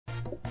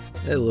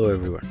Hello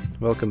everyone,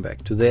 welcome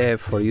back. Today I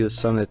have for you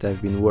something that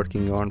I've been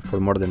working on for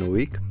more than a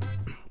week.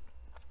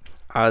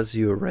 As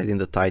you read in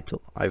the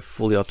title, I've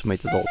fully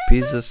automated all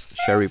pizzas,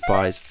 cherry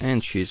pies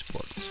and cheese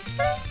boards.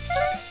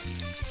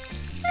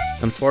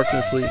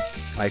 Unfortunately,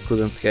 I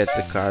couldn't get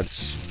the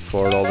cards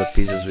for all the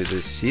pizzas with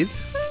this seed,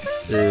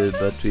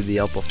 but with the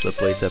help of the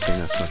PlateUp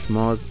enhancement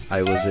mod,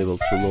 I was able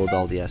to load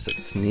all the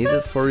assets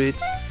needed for it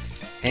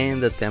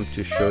and attempt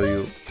to show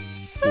you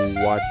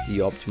what the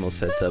optimal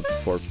setup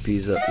for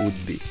pizza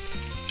would be.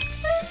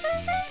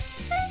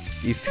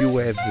 If you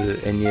have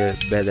any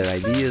better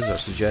ideas or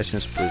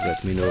suggestions, please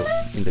let me know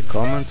in the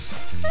comments.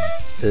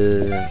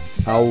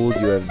 How would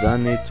you have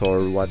done it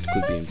or what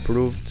could be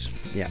improved?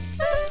 Yeah.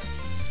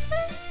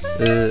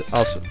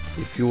 Also,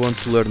 if you want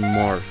to learn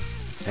more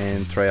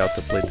and try out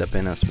the PlateUp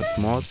enhancement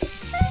mod,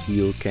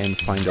 you can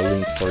find a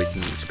link for it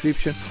in the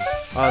description,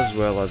 as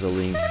well as a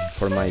link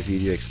for my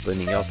video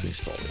explaining how to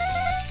install it.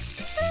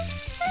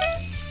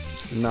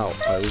 Now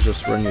I will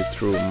just run you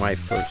through my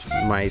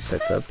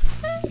setup.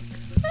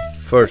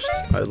 First,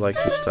 I'd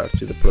like to start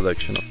with the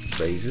production of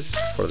bases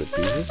for the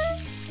pizzas.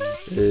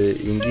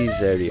 In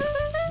this area,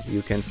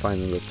 you can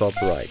find on the top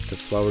right, the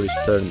flour is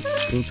turned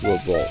into a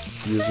ball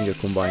using a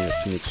combiner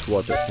to mix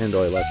water and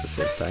oil at the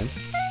same time.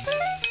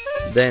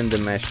 Then the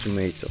mashed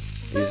tomato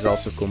is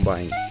also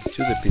combined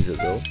to the pizza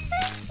dough.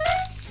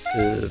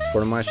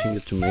 For mashing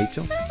the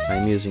tomato,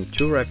 I'm using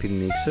two rapid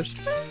mixers.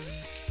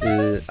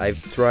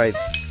 I've tried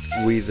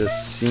with a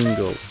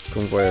single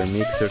conveyor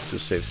mixer to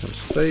save some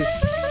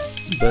space,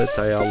 but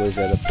I always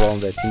had a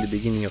problem that in the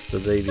beginning of the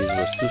day this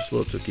was too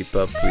slow to keep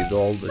up with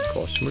all the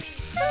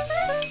customers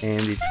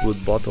and it would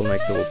bottleneck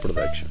the whole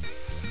production.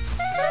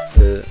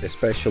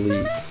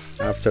 Especially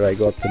after I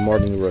got the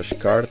morning rush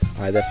card,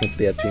 I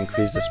definitely had to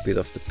increase the speed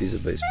of the pizza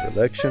base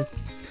production.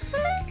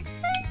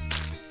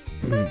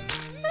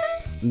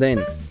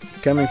 Then,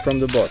 coming from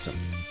the bottom,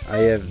 I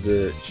have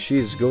the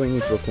cheese going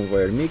into a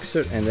conveyor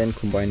mixer and then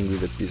combining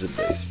with the pizza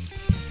base.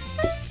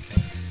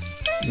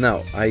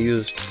 Now I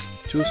used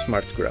two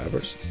smart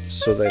grabbers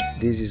so that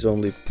this is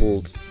only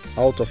pulled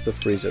out of the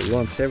freezer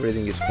once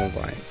everything is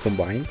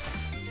combined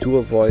to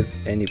avoid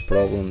any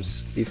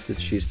problems if the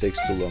cheese takes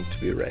too long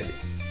to be ready.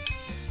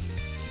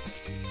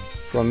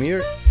 From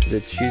here,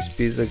 the cheese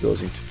pizza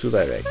goes into two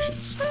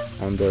directions.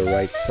 On the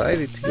right side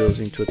it goes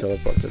into a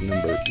teleporter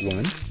number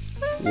 1,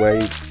 where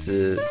it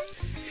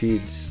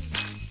feeds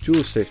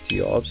two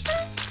safety obs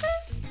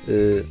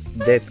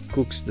that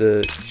cooks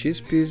the cheese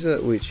pizza,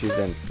 which is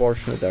then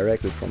portioned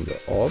directly from the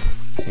ob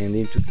and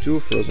into two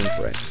frozen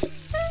preps.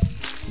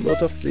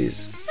 Both of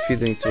these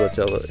feed into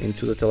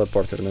the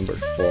teleporter number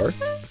 4,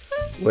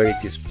 where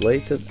it is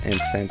plated and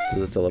sent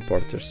to the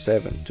teleporter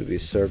 7 to be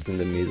served in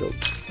the middle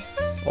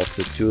of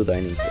the two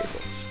dining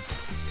tables.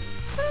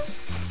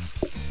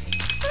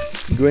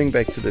 Going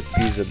back to the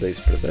pizza base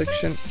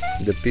production,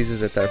 the pizzas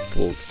that are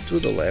pulled to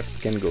the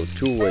left can go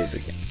two ways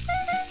again.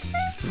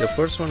 The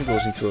first one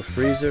goes into a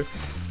freezer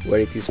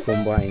where it is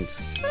combined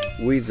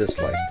with the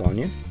sliced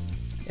onion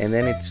and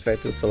then it's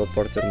fed to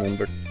teleporter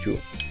number 2.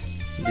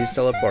 This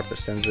teleporter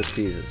sends the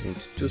pizzas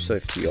into two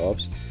safety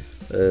obs,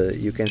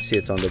 you can see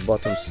it on the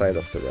bottom side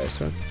of the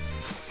restaurant,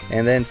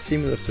 and then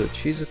similar to a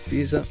cheese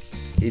pizza,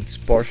 it's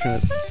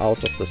portioned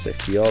out of the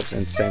safety obs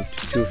and sent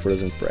to two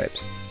frozen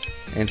preps,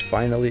 and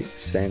finally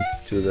sent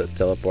to the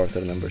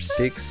teleporter number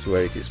 6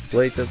 where it is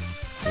plated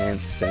and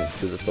sent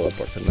to the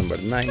teleporter number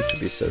 9 to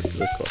be served to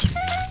the customer.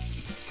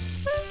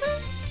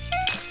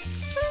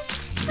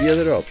 The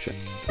other option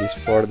is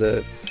for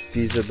the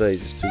pizza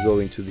bases to go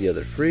into the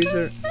other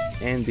freezer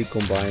and be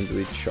combined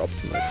with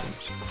chopped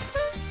mushrooms.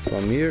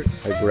 From here,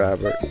 a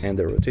grabber and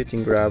a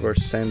rotating grabber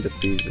send the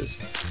pizzas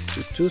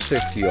to two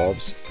safety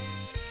obs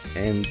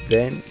and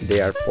then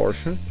they are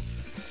portioned.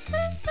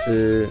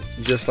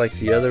 Just like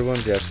the other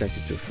ones, they are sent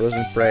to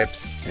frozen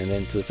preps and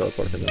then to the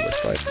teleporter number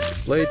 5 to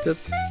be plated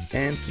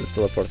and to the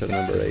teleporter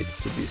number 8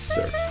 to be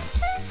served.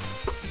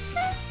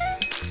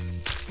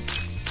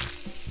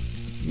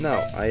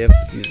 Now I have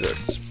the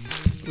desserts.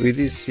 With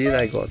this seed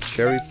I got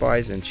cherry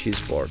pies and cheese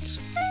boards.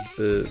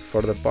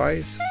 For the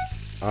pies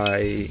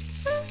I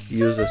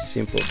use a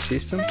simple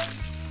system,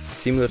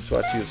 similar to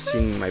what you've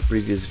seen in my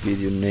previous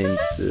video named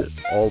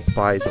All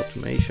Pies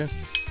Automation.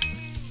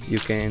 You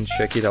can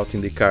check it out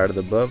in the card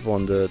above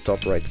on the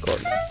top right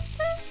corner.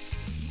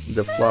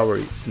 The flour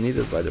is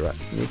kneaded by the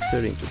rapid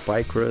mixer into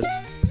pie crust,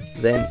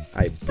 then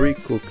I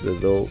pre-cook the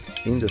dough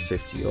in the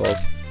safety ob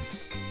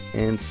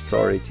and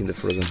store it in the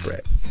frozen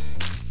prep.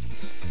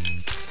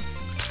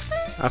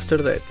 After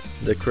that,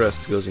 the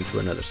crust goes into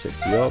another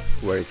safety ob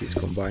where it is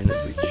combined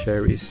with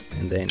cherries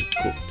and then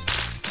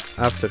cooked.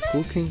 After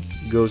cooking,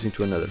 goes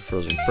into another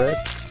frozen prep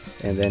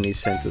and then is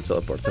sent to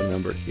teleporter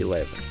number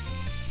 11.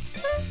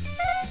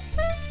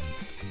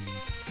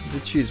 The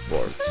cheese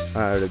boards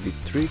are a bit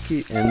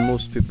tricky and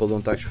most people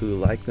don't actually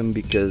like them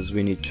because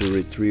we need to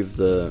retrieve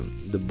the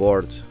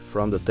board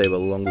from the table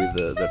along with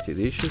the dirty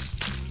dishes.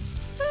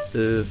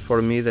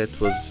 For me that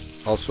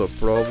was also a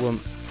problem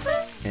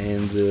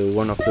and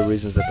one of the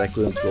reasons that I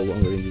couldn't go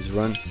longer in this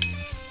run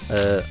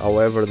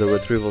However, the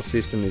retrieval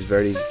system is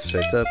very easy to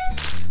set up,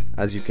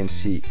 as you can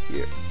see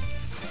here.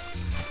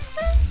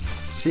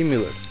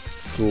 Similar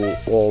to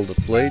all the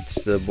plates,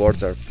 the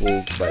boards are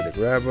pulled by the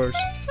grabbers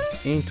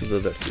into the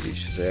dirty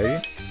dishes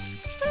area,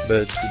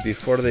 but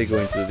before they go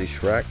into the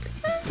dish rack,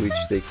 which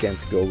they can't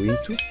go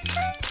into,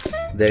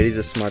 there is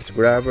a smart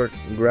grabber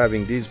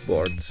grabbing these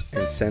boards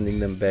and sending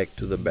them back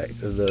to the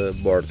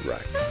board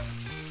rack.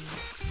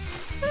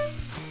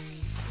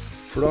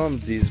 From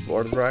this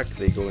board rack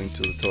they go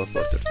into the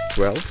teleporter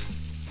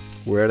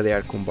 12, where they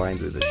are combined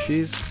with the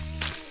cheese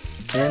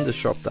and the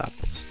chopped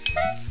apples,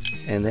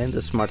 and then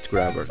the smart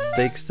grabber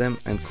takes them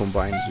and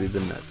combines with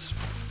the nuts,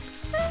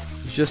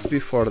 just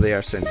before they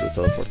are sent to the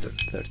teleporter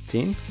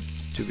 13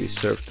 to be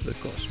served to the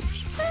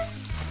customers.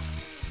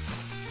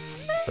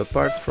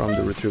 Apart from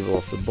the retrieval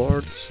of the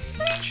boards,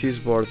 cheese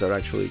boards are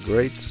actually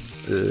great.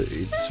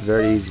 It's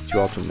very easy to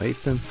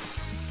automate them,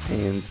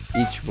 and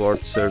each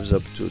board serves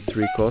up to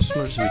 3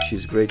 customers, which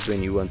is great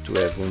when you want to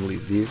have only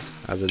this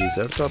as a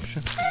dessert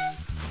option.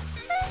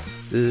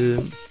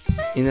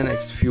 In the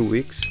next few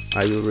weeks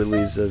I will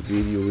release a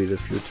video with a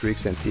few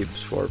tricks and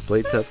tips for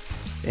PlateUp,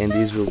 and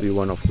this will be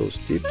one of those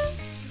tips.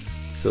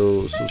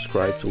 So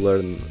subscribe to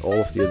learn all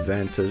of the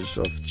advantages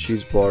of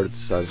cheese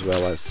boards, as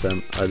well as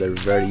some other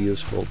very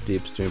useful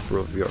tips to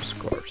improve your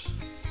scores.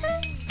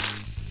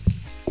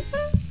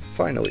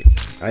 Finally,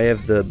 I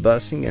have the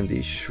bussing and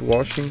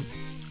dishwashing,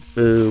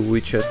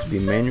 which has to be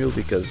manual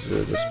because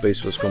the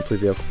space was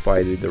completely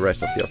occupied with the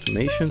rest of the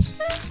automations.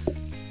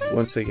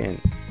 Once again,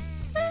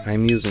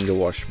 I'm using a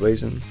wash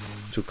basin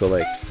to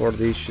collect 4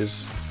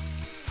 dishes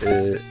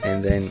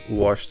and then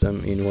wash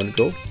them in one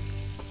go.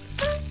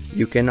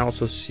 You can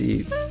also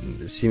see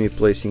me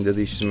placing the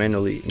dishes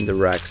manually in the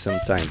rack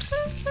sometimes,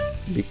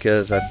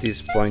 because at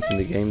this point in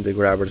the game the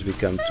grabbers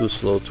become too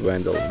slow to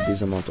handle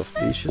this amount of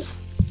dishes.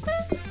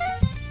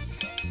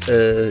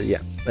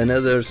 Yeah,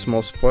 another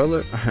small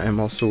spoiler, I'm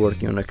also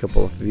working on a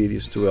couple of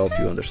videos to help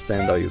you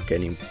understand how you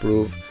can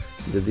improve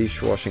the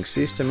dishwashing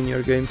system in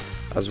your game,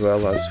 as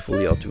well as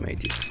fully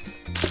automate it.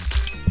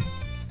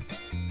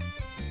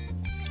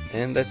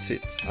 And that's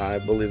it. I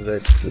believe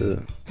that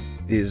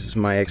is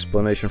my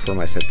explanation for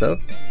my setup.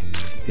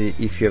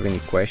 If you have any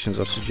questions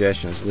or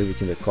suggestions, leave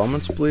it in the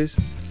comments, please.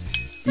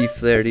 If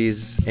there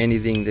is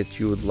anything that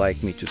you would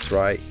like me to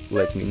try,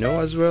 let me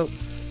know as well.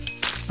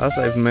 As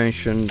I've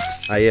mentioned,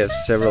 I have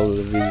several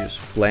other videos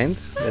planned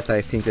that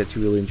I think that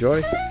you will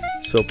enjoy,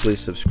 so please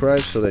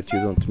subscribe so that you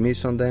don't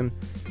miss on them,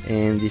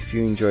 and if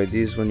you enjoyed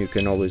this one you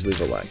can always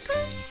leave a like.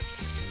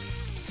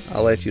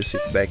 I'll let you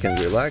sit back and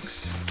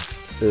relax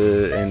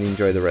and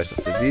enjoy the rest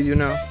of the video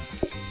now.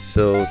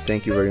 So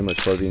thank you very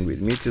much for being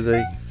with me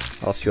today.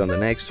 I'll see you on the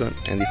next one,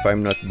 and if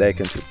I'm not back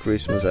until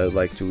Christmas, I would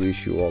like to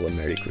wish you all a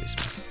Merry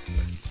Christmas.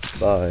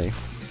 Bye.